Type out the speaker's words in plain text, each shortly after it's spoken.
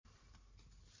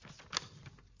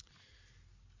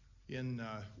In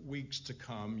weeks to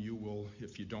come, you will,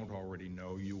 if you don't already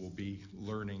know, you will be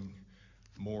learning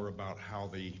more about how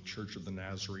the Church of the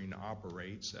Nazarene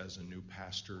operates as a new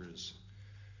pastor is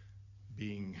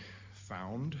being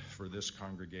found for this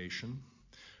congregation.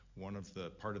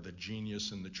 Part of the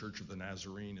genius in the Church of the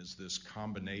Nazarene is this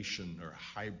combination or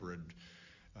hybrid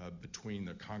between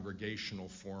the congregational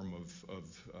form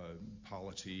of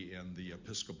polity and the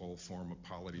Episcopal form of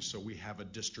polity. So we have a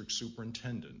district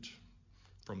superintendent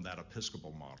from that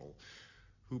Episcopal model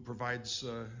who provides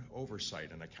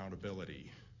oversight and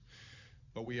accountability.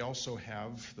 But we also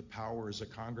have the power as a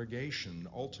congregation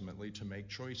ultimately to make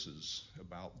choices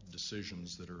about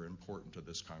decisions that are important to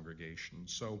this congregation.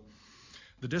 So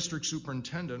the district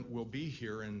superintendent will be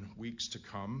here in weeks to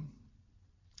come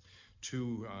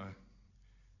to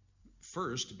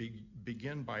first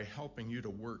begin by helping you to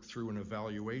work through an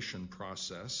evaluation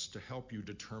process to help you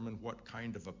determine what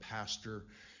kind of a pastor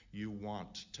you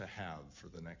want to have for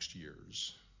the next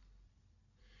years.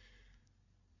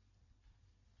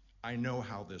 I know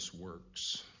how this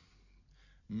works.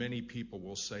 Many people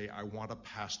will say, I want a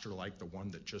pastor like the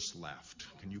one that just left.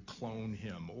 Can you clone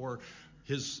him? Or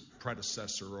his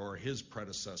predecessor or his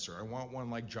predecessor. I want one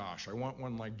like Josh. I want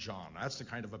one like John. That's the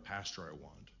kind of a pastor I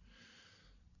want.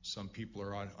 Some people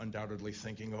are undoubtedly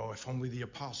thinking, oh, if only the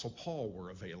Apostle Paul were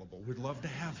available. We'd love to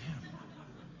have him.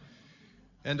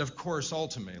 And of course,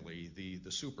 ultimately,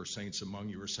 the super saints among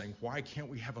you are saying, why can't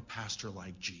we have a pastor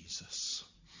like Jesus?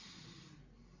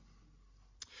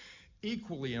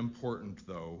 Equally important,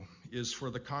 though, is for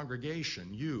the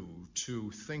congregation, you, to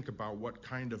think about what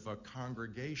kind of a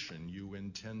congregation you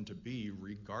intend to be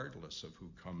regardless of who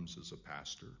comes as a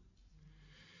pastor.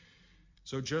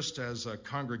 So just as a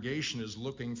congregation is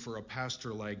looking for a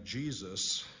pastor like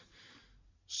Jesus,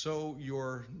 so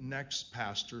your next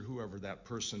pastor, whoever that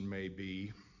person may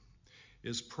be,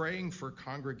 is praying for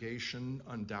congregation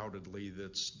undoubtedly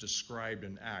that's described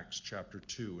in Acts chapter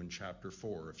 2 and chapter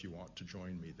 4, if you want to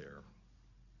join me there.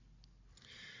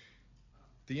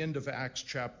 At the end of Acts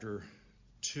chapter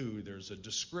 2, there's a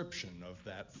description of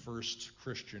that first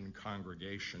Christian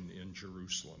congregation in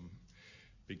Jerusalem.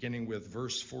 Beginning with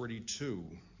verse 42,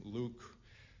 Luke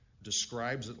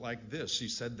describes it like this. He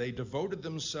said, they devoted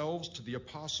themselves to the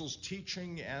apostles'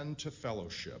 teaching and to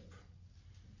fellowship,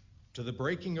 to the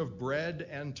breaking of bread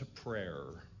and to prayer.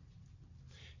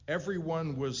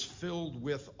 Everyone was filled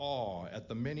with awe at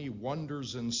the many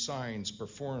wonders and signs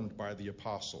performed by the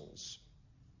apostles.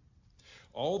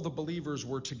 All the believers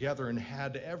were together and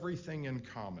had everything in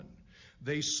common.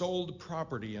 They sold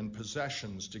property and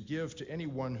possessions to give to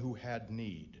anyone who had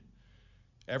need.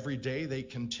 Every day they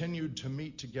continued to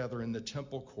meet together in the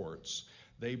temple courts.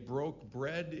 They broke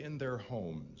bread in their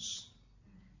homes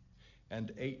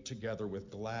and ate together with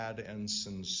glad and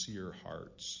sincere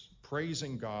hearts,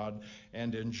 praising God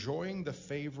and enjoying the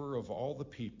favor of all the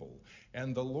people.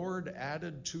 And the Lord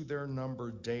added to their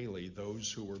number daily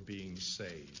those who were being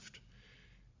saved.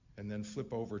 And then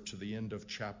flip over to the end of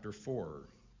chapter 4.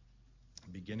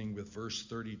 Beginning with verse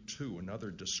 32, another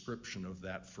description of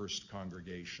that first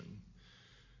congregation.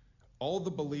 All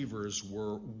the believers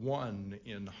were one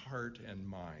in heart and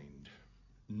mind.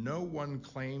 No one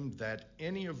claimed that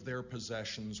any of their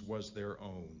possessions was their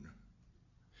own,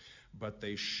 but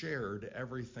they shared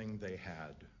everything they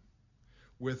had.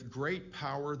 With great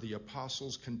power, the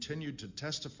apostles continued to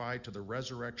testify to the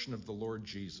resurrection of the Lord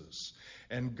Jesus,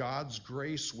 and God's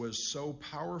grace was so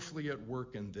powerfully at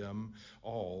work in them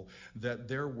all that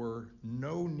there were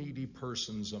no needy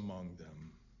persons among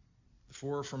them.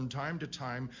 For from time to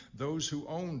time, those who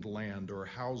owned land or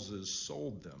houses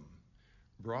sold them,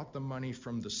 brought the money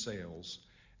from the sales,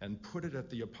 and put it at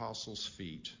the apostles'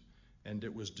 feet, and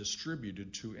it was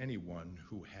distributed to anyone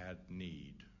who had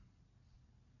need.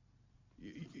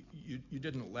 You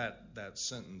didn't let that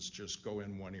sentence just go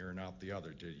in one ear and out the other,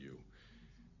 did you?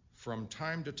 From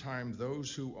time to time,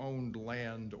 those who owned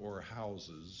land or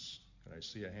houses, can I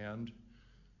see a hand?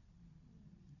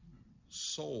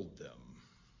 Sold them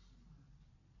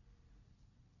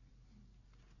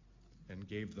and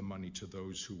gave the money to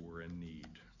those who were in need.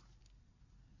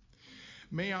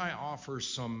 May I offer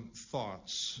some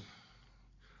thoughts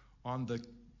on the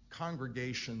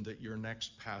congregation that your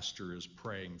next pastor is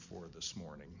praying for this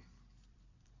morning.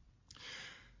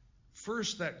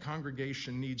 First, that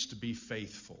congregation needs to be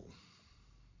faithful.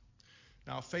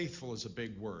 Now, faithful is a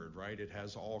big word, right? It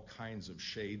has all kinds of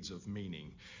shades of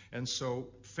meaning. And so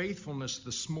faithfulness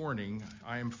this morning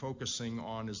I am focusing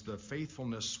on is the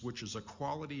faithfulness which is a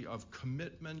quality of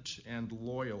commitment and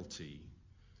loyalty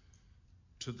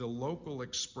to the local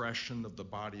expression of the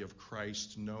body of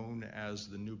Christ known as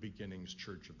the New Beginnings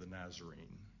Church of the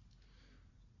Nazarene.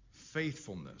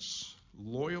 faithfulness,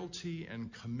 loyalty,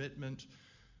 and commitment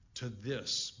to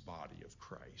this body of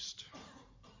Christ.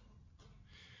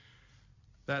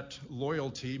 That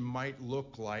loyalty might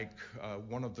look like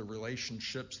one of the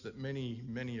relationships that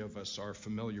many of us are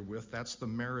familiar with. That's the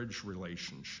marriage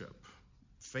relationship.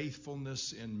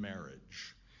 Faithfulness in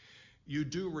marriage. You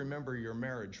do remember your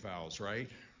marriage vows, right?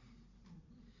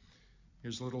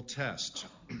 Here's a little test.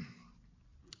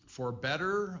 For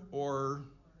better or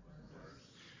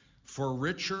for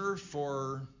richer,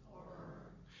 for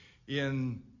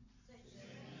in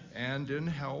and in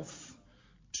health,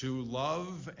 to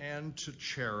love and to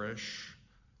cherish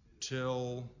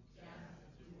till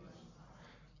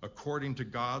according to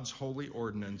God's holy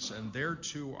ordinance, and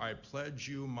thereto I pledge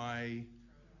you my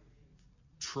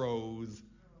troth,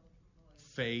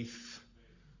 faith.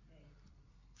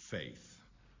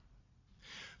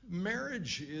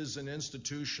 Marriage is an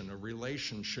institution, a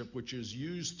relationship which is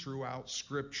used throughout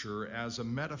Scripture as a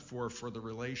metaphor for the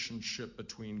relationship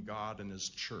between God and His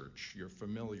church. You're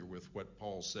familiar with what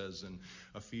Paul says in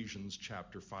Ephesians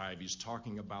chapter 5. He's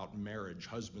talking about marriage,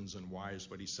 husbands and wives,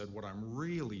 but he said what I'm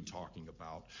really talking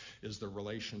about is the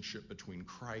relationship between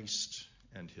Christ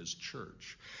and His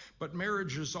church. But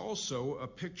marriage is also a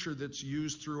picture that's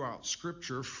used throughout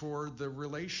Scripture for the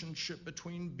relationship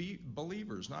between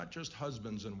believers, not just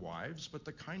husbands and wives, but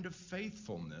the kind of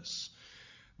faithfulness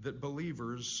that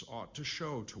believers ought to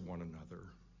show to one another.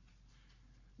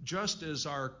 Just as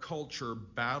our culture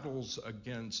battles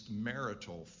against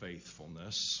marital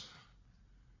faithfulness,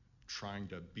 trying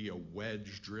to be a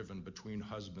wedge driven between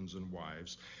husbands and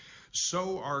wives,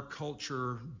 so our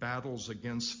culture battles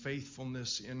against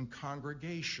faithfulness in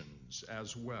congregations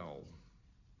as well.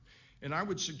 And I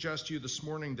would suggest to you this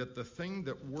morning that the thing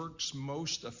that works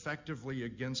most effectively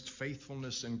against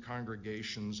faithfulness in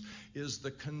congregations is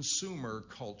the consumer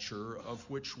culture of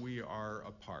which we are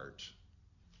a part.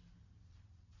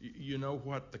 You know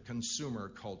what the consumer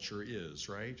culture is,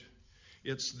 right?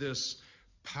 It's this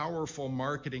powerful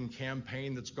marketing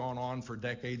campaign that's gone on for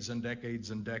decades and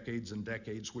decades and decades and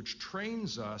decades, which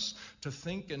trains us to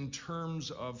think in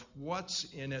terms of what's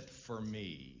in it for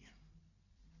me.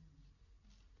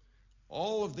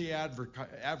 All of the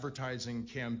advertising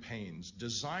campaigns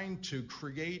designed to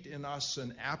create in us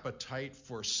an appetite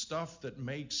for stuff that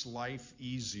makes life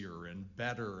easier and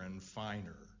better and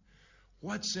finer.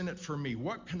 What's in it for me?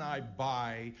 What can I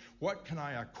buy? What can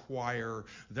I acquire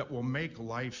that will make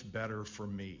life better for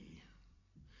me?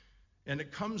 And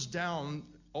it comes down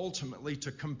ultimately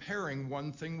to comparing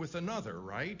one thing with another,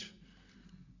 right?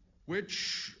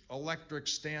 Which electric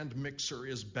stand mixer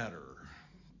is better?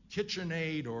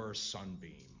 KitchenAid or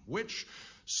Sunbeam? Which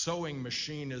sewing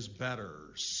machine is better?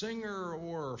 Singer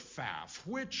or Pfaff?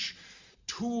 Which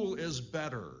tool is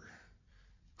better?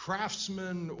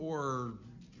 Craftsman or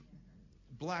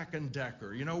Black &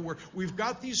 Decker? You know, we've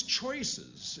got these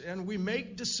choices and we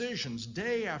make decisions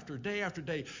day after day after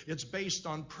day. It's based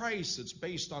on price, it's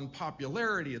based on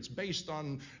popularity, it's based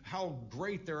on how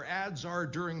great their ads are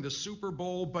during the Super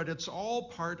Bowl, but it's all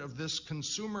part of this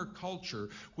consumer culture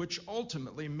which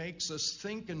ultimately makes us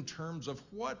think in terms of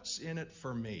what's in it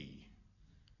for me.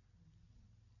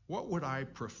 What would I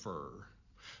prefer?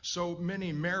 So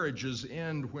many marriages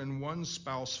end when one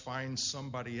spouse finds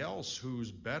somebody else who's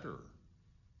better,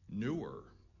 newer,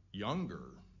 younger,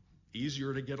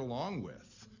 easier to get along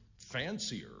with,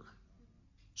 fancier,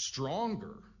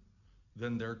 stronger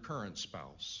than their current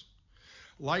spouse.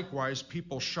 Likewise,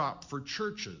 people shop for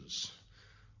churches,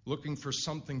 looking for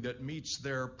something that meets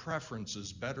their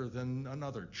preferences better than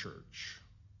another church.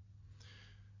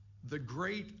 The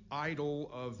great idol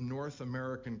of North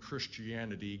American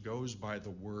Christianity goes by the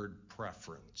word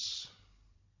preference.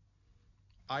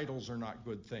 Idols are not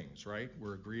good things, right?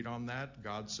 We're agreed on that.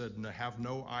 God said, have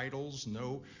no idols,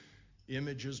 no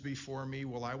images before me.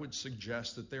 Well, I would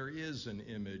suggest that there is an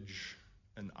image,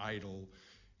 an idol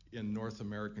in North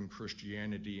American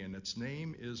Christianity, and its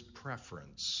name is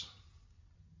preference.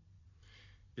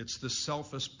 It's the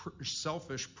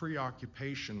selfish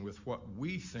preoccupation with what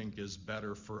we think is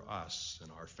better for us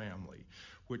and our family,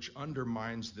 which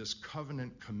undermines this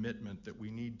covenant commitment that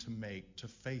we need to make to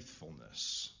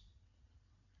faithfulness.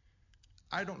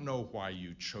 I don't know why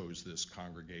you chose this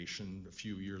congregation a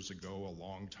few years ago, a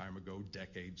long time ago,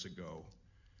 decades ago.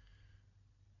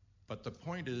 But the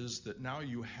point is that now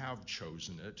you have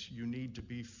chosen it. You need to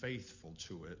be faithful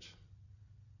to it,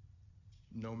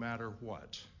 no matter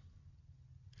what.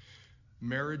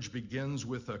 Marriage begins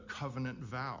with a covenant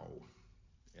vow,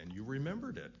 and you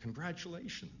remembered it.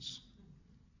 Congratulations.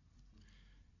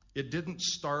 It didn't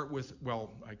start with,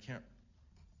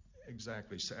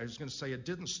 Exactly. I was going to say it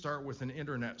didn't start with an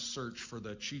internet search for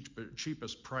the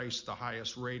cheapest price, the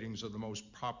highest ratings, or the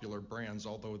most popular brands,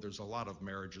 although there's a lot of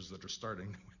marriages that are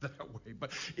starting that way.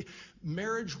 But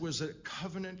marriage was a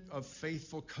covenant of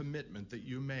faithful commitment that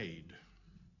you made.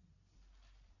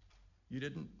 You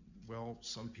didn't? Well,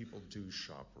 some people do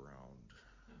shop around.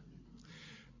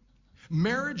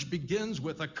 Marriage begins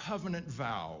with a covenant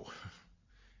vow.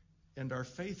 And our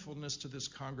faithfulness to this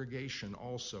congregation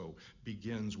also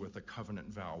begins with a covenant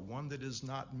vow, one that is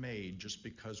not made just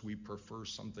because we prefer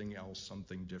something else,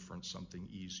 something different, something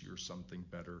easier, something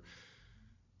better.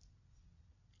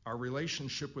 Our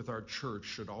relationship with our church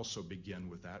should also begin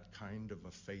with that kind of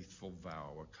a faithful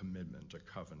vow, a commitment, a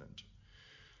covenant.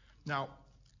 Now,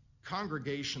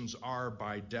 congregations are,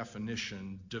 by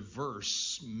definition,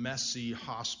 diverse, messy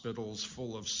hospitals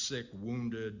full of sick,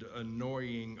 wounded,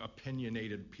 annoying,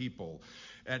 opinionated people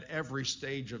at every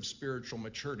stage of spiritual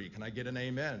maturity. Can I get an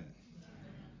amen?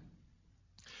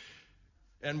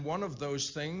 And one of those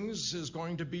things is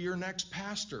going to be your next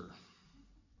pastor.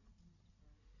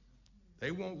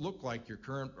 They won't look like your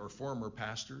current or former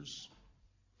pastors.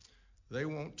 They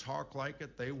won't talk like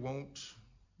it. They won't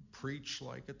preach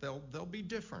like it. They'll be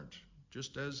different,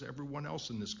 just as everyone else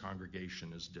in this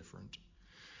congregation is different.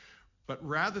 But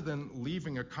rather than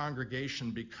leaving a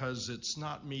congregation because it's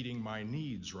not meeting my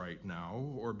needs right now,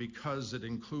 or because it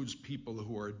includes people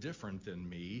who are different than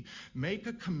me, make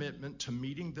a commitment to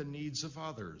meeting the needs of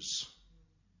others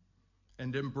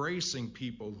and embracing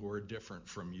people who are different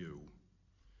from you.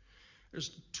 There's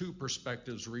two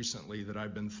perspectives recently that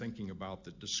I've been thinking about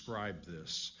that describe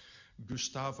this.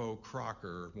 Gustavo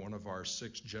Crocker, one of our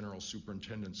 6 general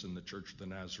superintendents in the Church of the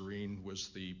Nazarene, was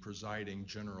the presiding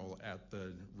general at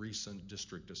the recent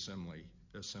district assembly.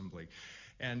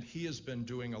 And he has been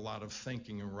doing a lot of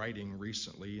thinking and writing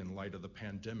recently in light of the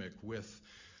pandemic with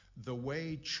the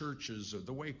way churches, or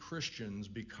the way Christians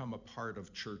become a part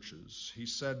of churches. He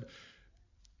said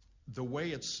the way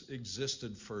it's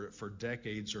existed for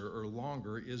decades or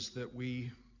longer is that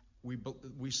we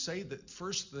say that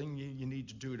first thing you need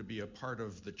to do to be a part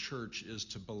of the church is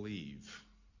to believe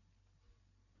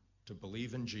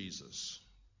in Jesus.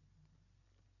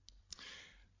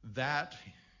 That,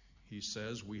 he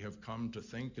says, we have come to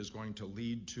think is going to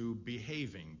lead to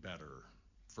behaving better.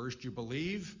 First you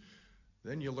believe,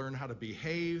 then you learn how to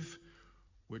behave,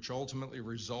 which ultimately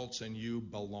results in you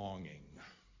belonging.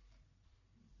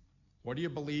 What do you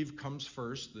believe comes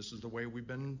first? This is the way we've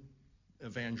been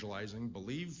evangelizing.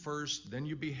 Believe first, then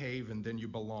you behave, and then you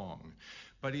belong.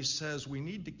 But he says we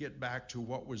need to get back to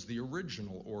what was the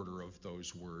original order of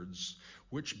those words,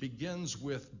 which begins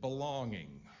with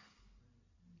belonging.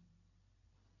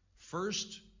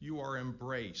 First, you are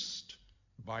embraced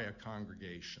by a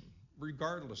congregation,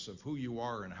 regardless of who you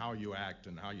are and how you act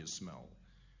and how you smell.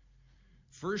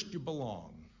 First, you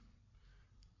belong.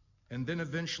 And then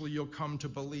eventually you'll come to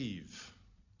believe.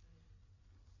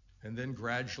 And then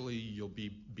gradually you'll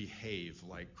behave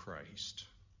like Christ.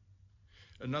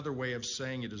 Another way of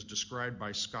saying it is described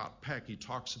by Scott Peck. He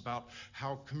talks about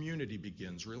how community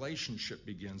begins, relationship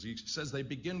begins. He says they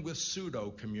begin with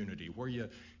pseudo-community, where you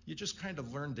just kind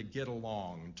of learn to get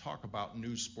along and talk about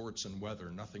news, sports, and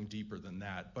weather, nothing deeper than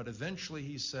that. But eventually,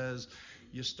 he says,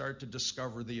 you start to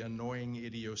discover the annoying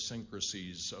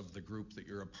idiosyncrasies of the group that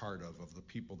you're a part of the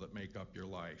people that make up your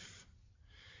life.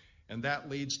 And that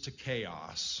leads to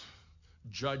chaos,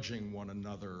 judging one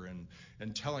another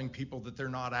and telling people that they're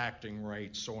not acting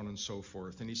right, so on and so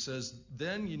forth. And he says,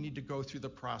 then you need to go through the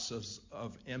process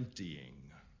of emptying,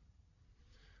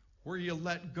 where you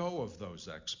let go of those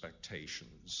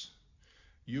expectations.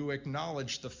 You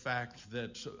acknowledge the fact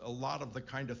that a lot of the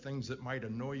kind of things that might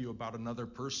annoy you about another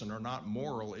person are not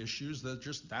moral issues,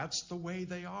 that's the way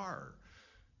they are.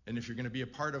 And if you're going to be a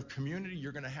part of community,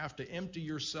 you're going to have to empty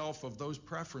yourself of those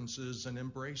preferences and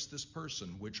embrace this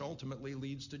person, which ultimately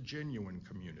leads to genuine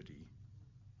community.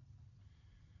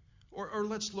 Or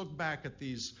let's look back at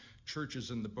these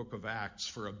churches in the book of Acts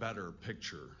for a better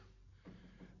picture.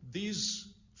 These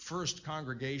first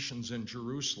congregations in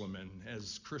Jerusalem, and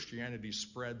as Christianity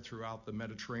spread throughout the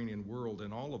Mediterranean world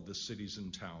in all of the cities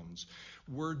and towns,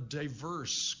 were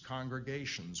diverse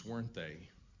congregations, weren't they?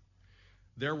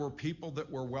 There were people that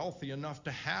were wealthy enough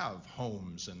to have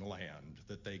homes and land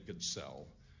that they could sell.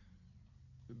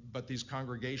 But these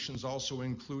congregations also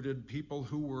included people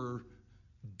who were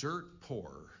dirt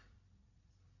poor.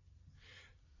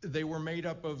 They were made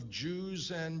up of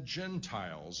Jews and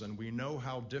Gentiles, and we know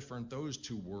how different those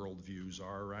two worldviews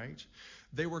are, right?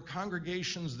 They were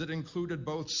congregations that included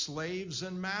both slaves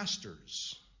and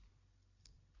masters.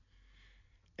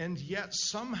 And yet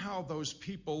somehow those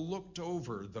people looked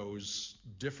over those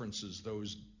differences,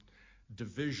 those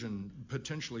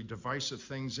potentially divisive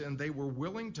things, and they were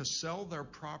willing to sell their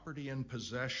property and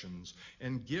possessions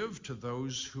and give to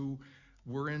those who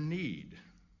were in need.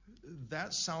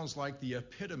 That sounds like the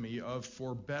epitome of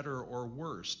for better or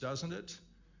worse, doesn't it?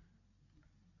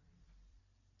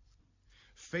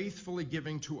 Faithfully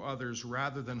giving to others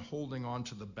rather than holding on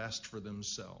to the best for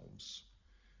themselves.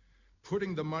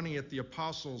 Putting the money at the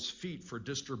apostles' feet for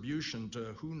distribution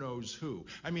to who knows who.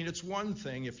 I mean, it's one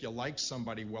thing if you like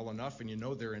somebody well enough and you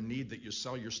know they're in need that you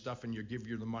sell your stuff and you give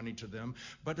the money to them.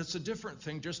 But it's a different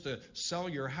thing just to sell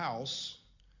your house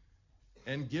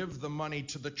and give the money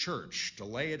to the church, to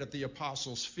lay it at the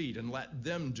apostles' feet and let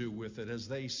them do with it as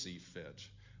they see fit.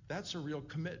 That's a real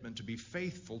commitment to be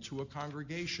faithful to a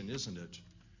congregation, isn't it?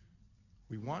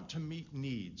 We want to meet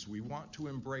needs. We want to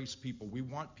embrace people. We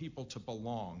want people to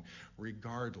belong,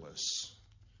 regardless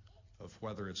of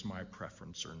whether it's my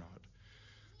preference or not.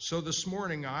 So this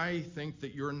morning, I think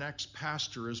that your next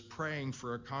pastor is praying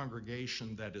for a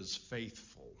congregation that is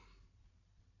faithful.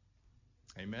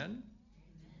 Amen?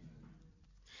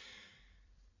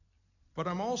 But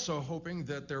I'm also hoping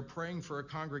that they're praying for a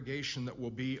congregation that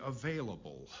will be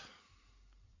available.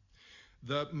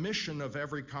 The mission of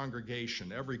every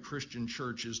congregation, every Christian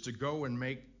church, is to go and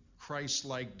make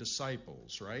Christ-like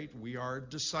disciples, right? We are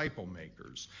disciple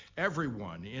makers.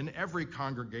 Everyone in every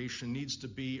congregation needs to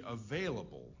be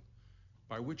available,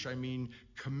 by which I mean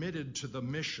committed to the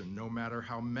mission, no matter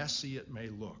how messy it may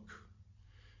look.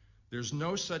 There's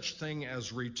no such thing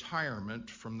as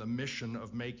retirement from the mission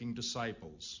of making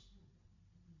disciples.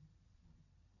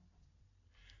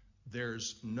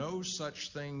 There's no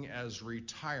such thing as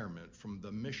retirement from the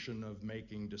mission of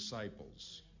making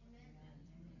disciples.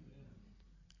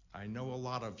 I know a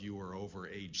lot of you are over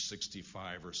age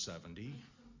 65 or 70,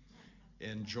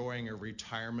 enjoying a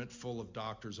retirement full of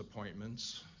doctor's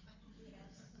appointments.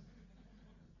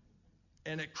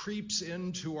 And it creeps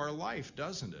into our life,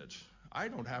 doesn't it? I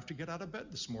don't have to get out of bed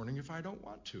this morning if I don't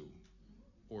want to,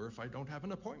 or if I don't have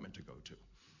an appointment to go to.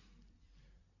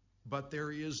 But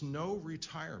there is no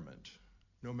retirement,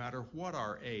 no matter what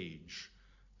our age,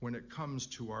 when it comes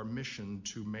to our mission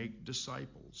to make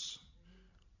disciples.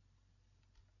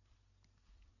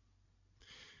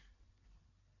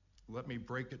 Let me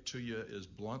break it to you as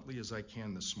bluntly as I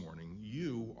can this morning.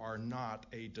 You are not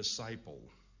a disciple.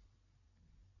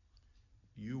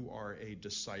 You are a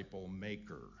disciple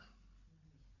maker.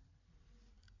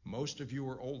 Most of you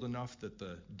are old enough that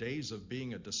the days of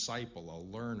being a disciple, a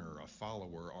learner, a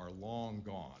follower are long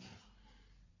gone.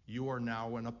 You are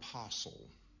now an apostle,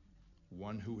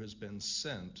 one who has been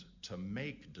sent to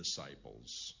make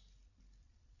disciples.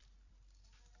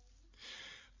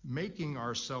 Making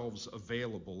ourselves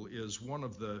available is one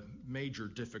of the major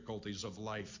difficulties of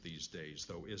life these days,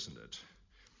 though, isn't it?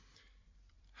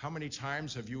 How many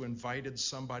times have you invited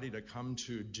somebody to come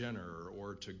to dinner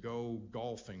or to go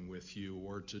golfing with you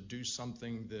or to do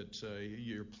something that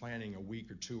you're planning a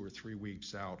week or 2 or 3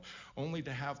 weeks out, only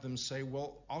to have them say,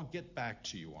 well, I'll get back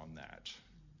to you on that,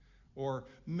 or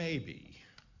maybe,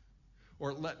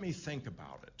 or let me think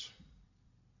about it.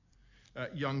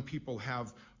 Young people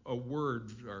have a word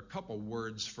or a couple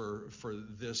words for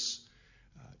this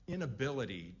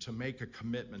inability to make a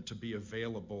commitment, to be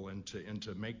available and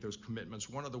to make those commitments.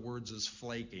 One of the words is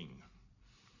flaking.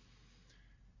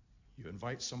 You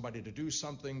invite somebody to do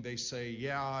something, they say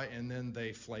yeah, and then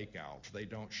they flake out. They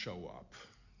don't show up.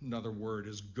 Another word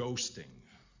is ghosting.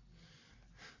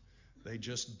 They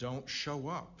just don't show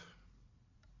up.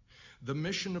 The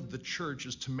mission of the church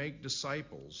is to make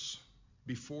disciples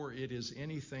before it is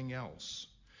anything else.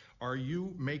 Are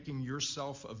you making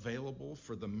yourself available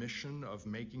for the mission of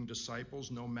making disciples,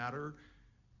 no matter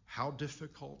how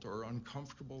difficult or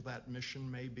uncomfortable that mission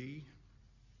may be?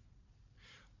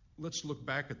 Let's look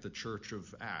back at the church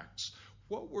of Acts.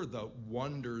 What were the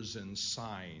wonders and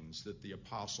signs that the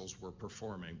apostles were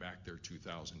performing back there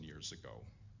 2,000 years ago?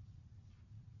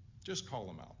 Just call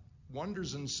them out.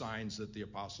 Wonders and signs that the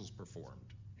apostles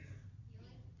performed.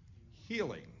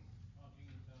 Healing.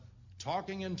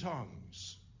 Talking in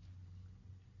tongues.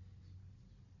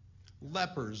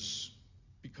 Lepers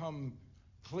become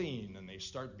clean and they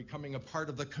start becoming a part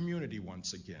of the community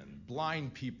once again.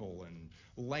 Blind people and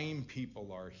lame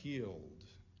people are healed.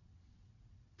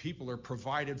 People are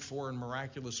provided for in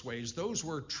miraculous ways. Those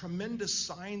were tremendous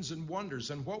signs and wonders.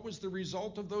 And what was the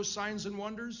result of those signs and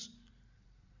wonders?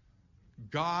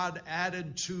 God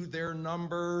added to their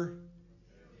number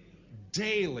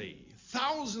daily.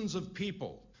 Thousands of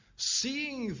people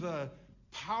seeing the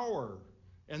power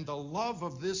And the love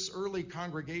of this early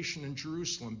congregation in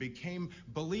Jerusalem became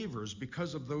believers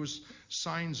because of those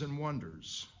signs and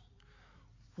wonders.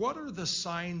 What are the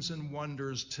signs and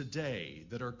wonders today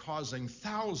that are causing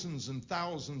thousands and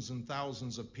thousands and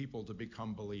thousands of people to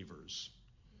become believers?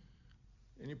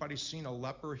 Anybody seen a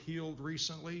leper healed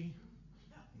recently?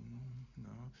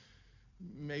 No.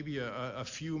 Maybe a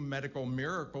few medical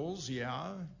miracles,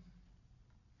 yeah.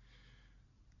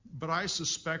 But I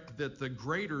suspect that the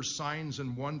greater signs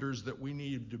and wonders that we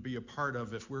need to be a part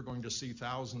of if we're going to see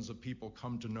thousands of people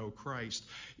come to know Christ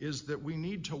is that we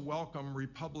need to welcome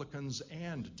Republicans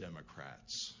and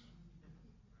Democrats.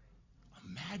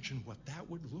 Imagine what that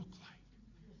would look like.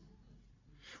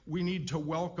 We need to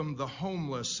welcome the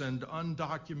homeless and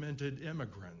undocumented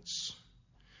immigrants.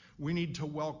 We need to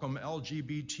welcome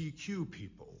LGBTQ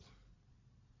people.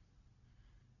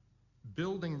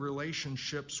 Building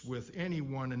relationships with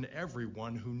anyone and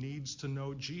everyone who needs to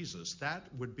know Jesus. That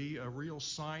would be a real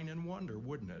sign and wonder,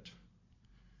 wouldn't it?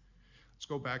 Let's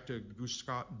go back to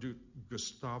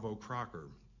Gustavo Crocker.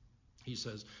 He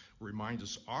says, remind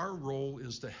us, our role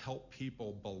is to help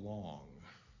people belong.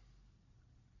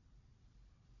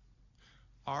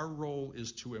 Our role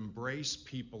is to embrace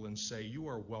people and say, you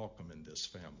are welcome in this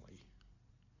family.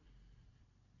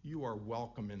 You are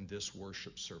welcome in this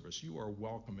worship service. You are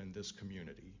welcome in this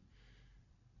community.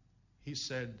 He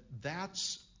said,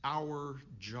 that's our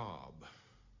job,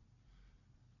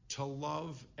 to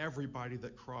love everybody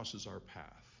that crosses our path.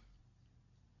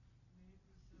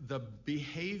 The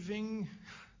believing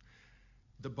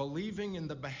and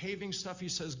the behaving stuff, he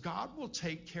says, God will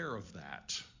take care of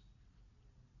that.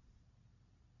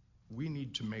 We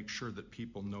need to make sure that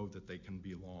people know that they can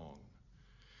belong.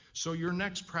 So your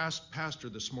next pastor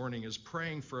this morning is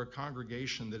praying for a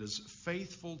congregation that is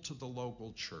faithful to the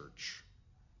local church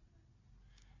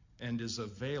and is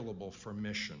available for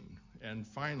mission. And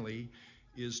finally,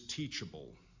 is teachable.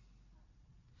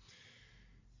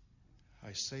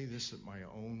 I say this at my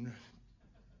own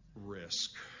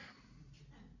risk.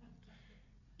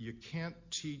 You can't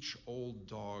teach old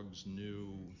dogs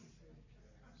new.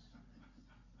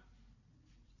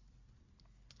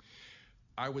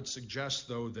 I would suggest,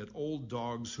 though, that old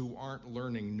dogs who aren't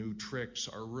learning new tricks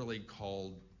are really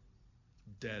called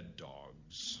dead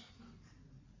dogs.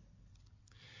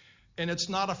 And it's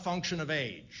not a function of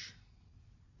age.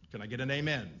 Can I get an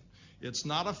amen? It's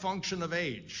not a function of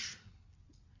age.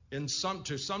 To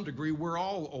some degree, we're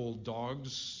all old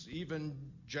dogs, even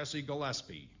Jesse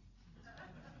Gillespie.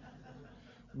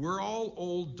 We're all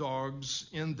old dogs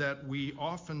in that we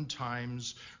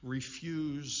oftentimes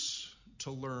refuse to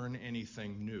learn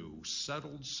anything new,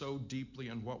 settled so deeply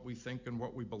in what we think and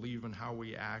what we believe and how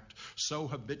we act, so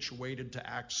habituated to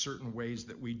act certain ways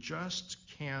that we just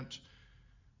can't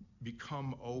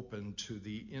become open to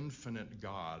the infinite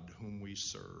God whom we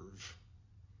serve.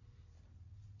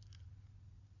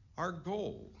 Our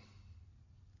goal,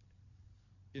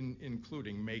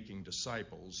 including making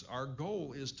disciples, our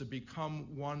goal is to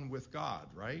become one with God,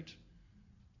 right?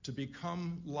 To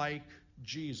become like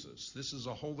Jesus. This is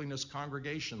a holiness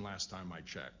congregation last time I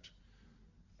checked.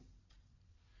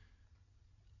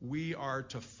 We are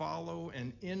to follow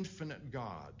an infinite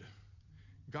God.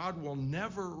 God will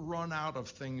never run out of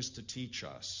things to teach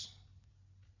us.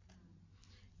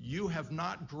 You have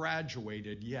not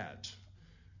graduated yet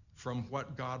from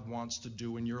what God wants to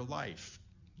do in your life.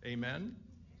 Amen?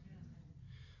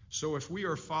 So if we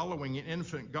are following an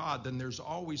infinite God, then there's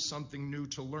always something new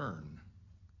to learn.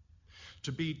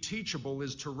 To be teachable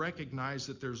is to recognize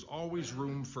that there's always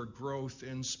room for growth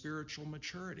in spiritual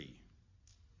maturity.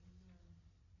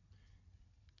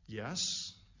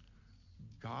 Yes,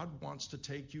 God wants to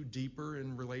take you deeper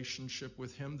in relationship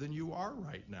with Him than you are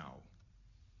right now.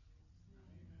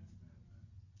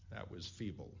 That was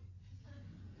feeble.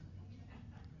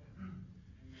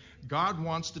 God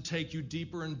wants to take you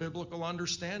deeper in biblical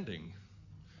understanding.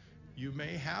 You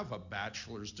may have a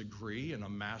bachelor's degree and a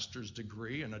master's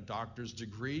degree and a doctor's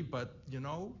degree, but,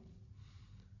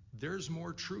 there's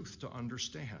more truth to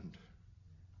understand.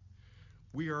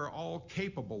 We are all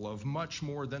capable of much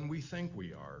more than we think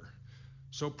we are.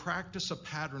 So practice a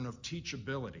pattern of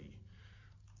teachability,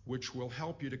 which will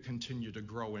help you to continue to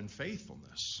grow in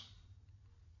faithfulness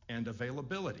and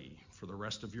availability for the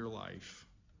rest of your life.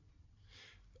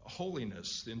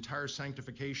 Holiness, the entire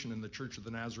sanctification in the Church of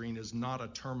the Nazarene, is not a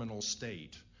terminal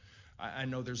state. I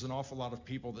know there's an awful lot of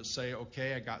people that say,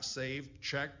 okay, I got saved,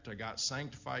 checked, I got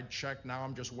sanctified, checked, now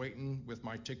I'm just waiting with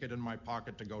my ticket in my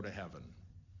pocket to go to heaven.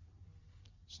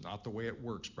 It's not the way it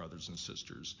works, brothers and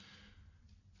sisters.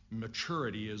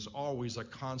 Maturity is always a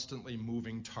constantly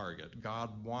moving target.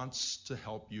 God wants to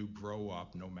help you grow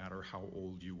up no matter how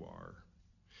old you are.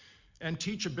 And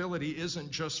teachability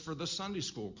isn't just for the Sunday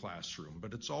school classroom,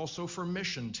 but it's also for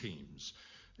mission teams.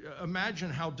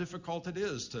 Imagine how difficult it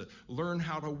is to learn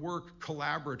how to work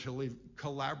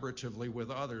collaboratively with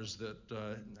others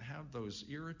that have those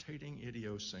irritating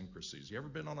idiosyncrasies. You ever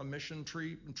been on a mission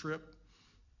trip?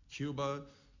 Cuba,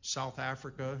 South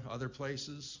Africa, other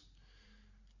places?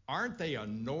 Aren't they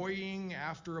annoying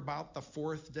after about the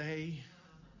fourth day?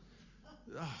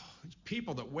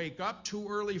 People that wake up too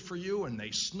early for you and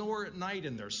they snore at night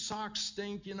and their socks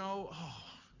stink,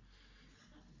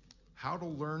 How to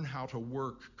learn how to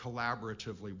work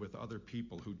collaboratively with other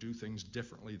people who do things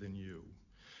differently than you.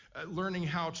 Learning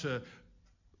how to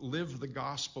live the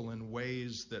gospel in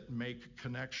ways that make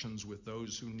connections with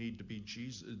those who need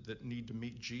to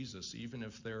meet Jesus, even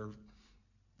if they're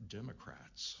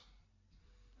Democrats.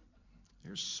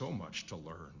 There's so much to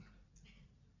learn.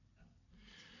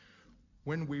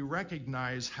 When we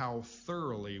recognize how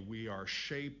thoroughly we are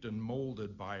shaped and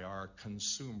molded by our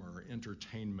consumer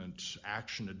entertainment,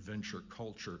 action-adventure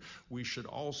culture, we should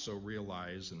also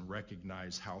realize and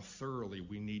recognize how thoroughly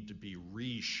we need to be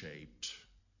reshaped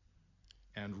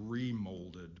and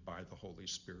remolded by the Holy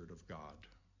Spirit of God.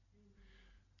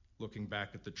 Looking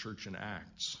back at the church in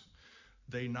Acts,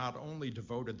 they not only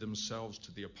devoted themselves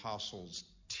to the apostles'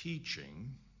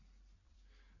 teaching,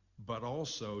 but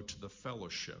also to the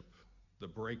fellowship, the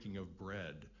breaking of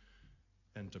bread,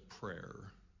 and to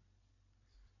prayer.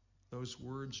 Those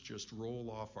words just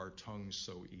roll off our tongues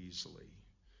so easily.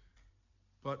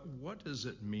 But what does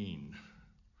it mean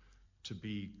to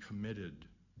be committed,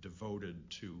 devoted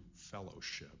to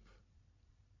fellowship?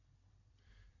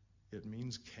 It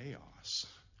means chaos.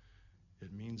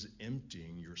 It means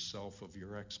emptying yourself of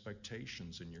your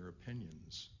expectations and your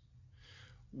opinions.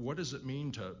 What does it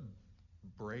mean to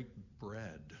break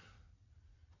bread?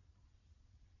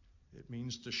 It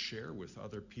means to share with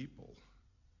other people.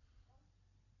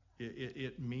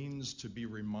 It means to be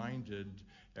reminded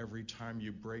every time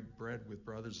you break bread with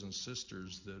brothers and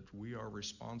sisters that we are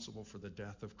responsible for the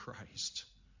death of Christ.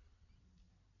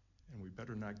 And we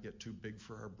better not get too big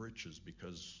for our britches,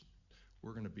 because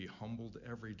we're going to be humbled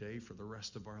every day for the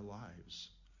rest of our lives.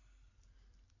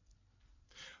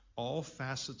 All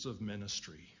facets of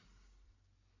ministry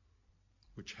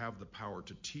which have the power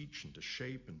to teach and to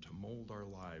shape and to mold our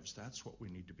lives, that's what we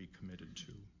need to be committed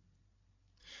to.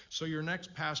 So your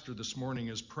next pastor this morning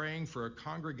is praying for a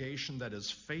congregation that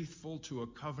is faithful to a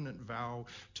covenant vow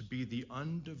to be the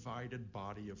undivided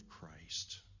body of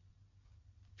Christ.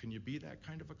 Can you be that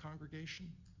kind of a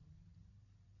congregation?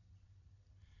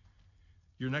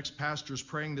 Your next pastor is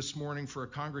praying this morning for a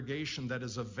congregation that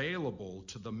is available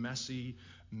to the messy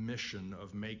mission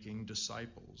of making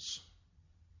disciples.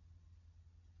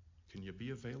 Can you be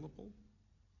available?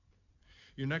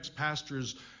 Your next pastor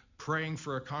is praying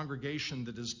for a congregation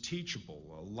that is teachable,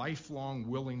 a lifelong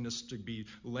willingness to be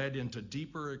led into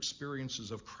deeper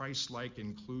experiences of Christ-like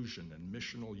inclusion and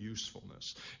missional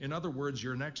usefulness. In other words,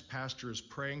 your next pastor is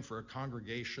praying for a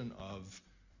congregation of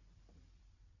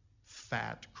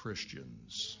fat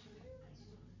Christians.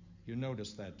 You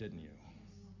noticed that, didn't you?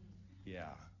 Yeah.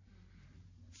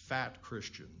 Fat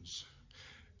Christians.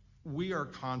 We are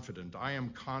confident, I am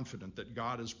confident, that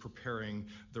God is preparing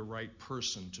the right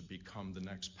person to become the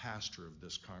next pastor of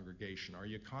this congregation. Are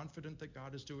you confident that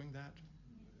God is doing that?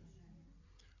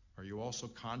 Are you also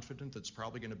confident that it's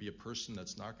probably going to be a person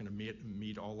that's not going to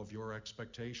meet all of your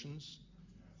expectations?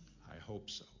 I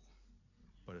hope so.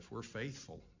 But if we're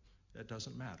faithful, that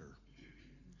doesn't matter.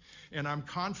 And I'm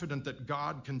confident that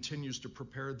God continues to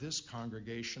prepare this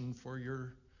congregation for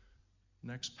your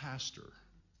next pastor.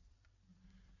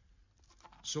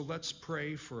 So let's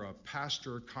pray for a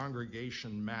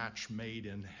pastor-congregation match made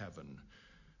in heaven,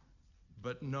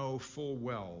 but know full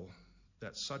well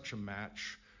that such a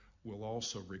match will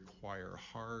also require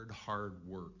hard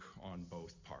work on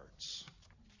both parts.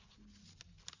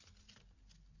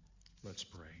 Let's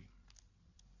pray.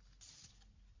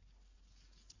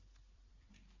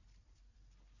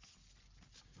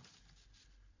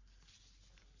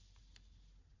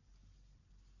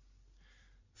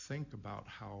 Think about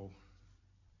how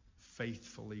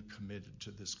faithfully committed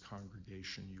to this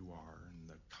congregation you are, and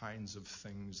the kinds of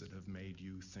things that have made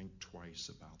you think twice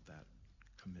about that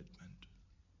commitment.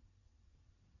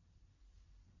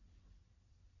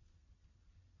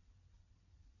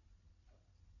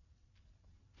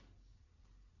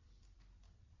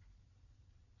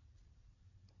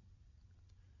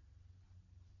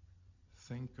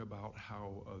 Think about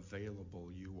how available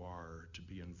you are to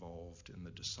be involved in the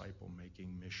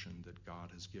disciple-making mission that God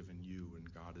has given you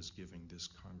and God is giving this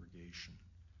congregation.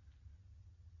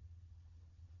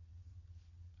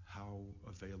 How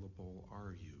available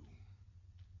are you?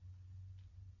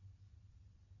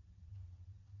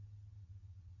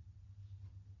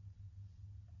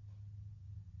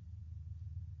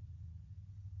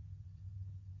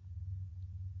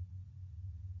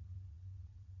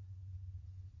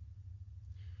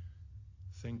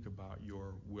 Think about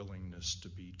your willingness to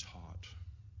be taught,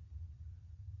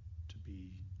 to be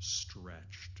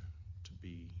stretched, to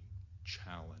be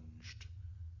challenged,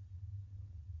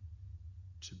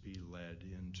 to be led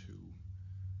into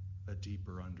a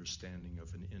deeper understanding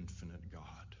of an infinite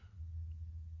God.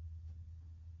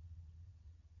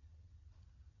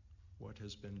 What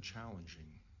has been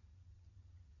challenging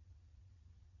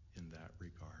in that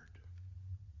regard?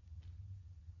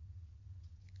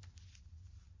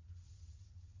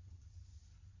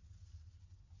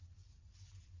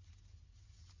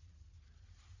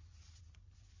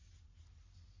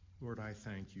 Lord, I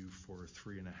thank you for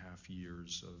 3.5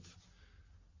 years of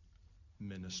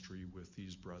ministry with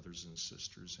these brothers and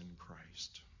sisters in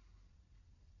Christ.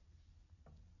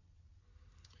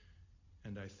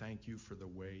 And I thank you for the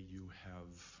way you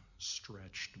have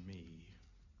stretched me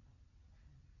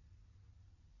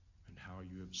and how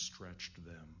you have stretched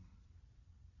them.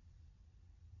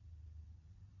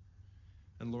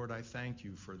 And Lord, I thank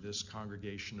you for this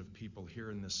congregation of people here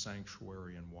in this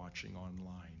sanctuary and watching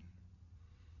online,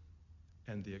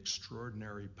 and the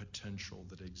extraordinary potential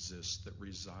that exists, that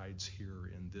resides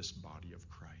here in this body of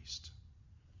Christ.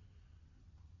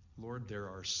 Lord, there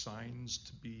are signs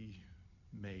to be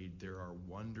made. There are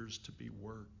wonders to be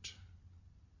worked.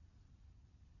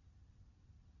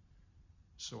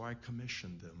 So I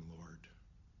commission them, Lord,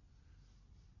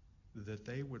 that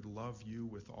they would love you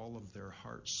with all of their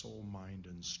heart, soul, mind,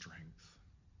 and strength,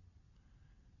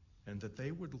 and that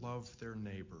they would love their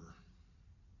neighbor,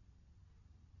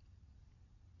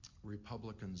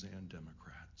 Republicans and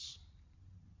Democrats,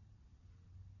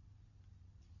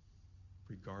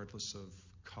 regardless of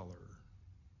color,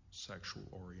 sexual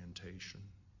orientation,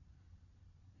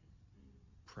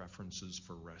 preferences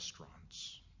for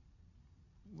restaurants.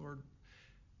 Lord,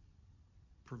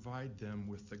 provide them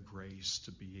with the grace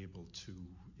to be able to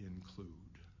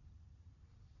include,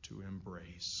 to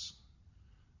embrace,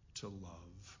 to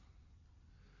love.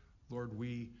 Lord,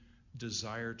 we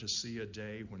desire to see a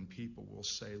day when people will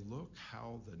say, look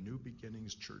how the New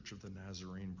Beginnings Church of the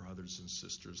Nazarene brothers and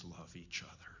sisters love each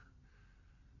other.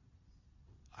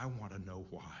 I want to know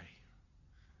why.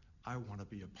 I want to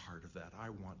be a part of that.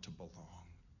 I want to belong.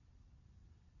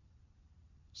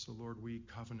 So Lord, we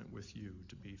covenant with you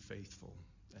to be faithful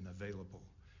and available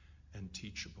and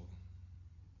teachable,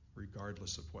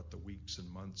 regardless of what the weeks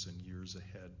and months and years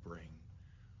ahead bring.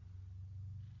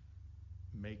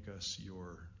 Make us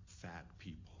your fat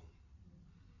people.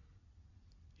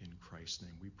 In Christ's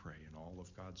name we pray, and all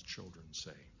of God's children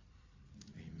say,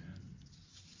 amen.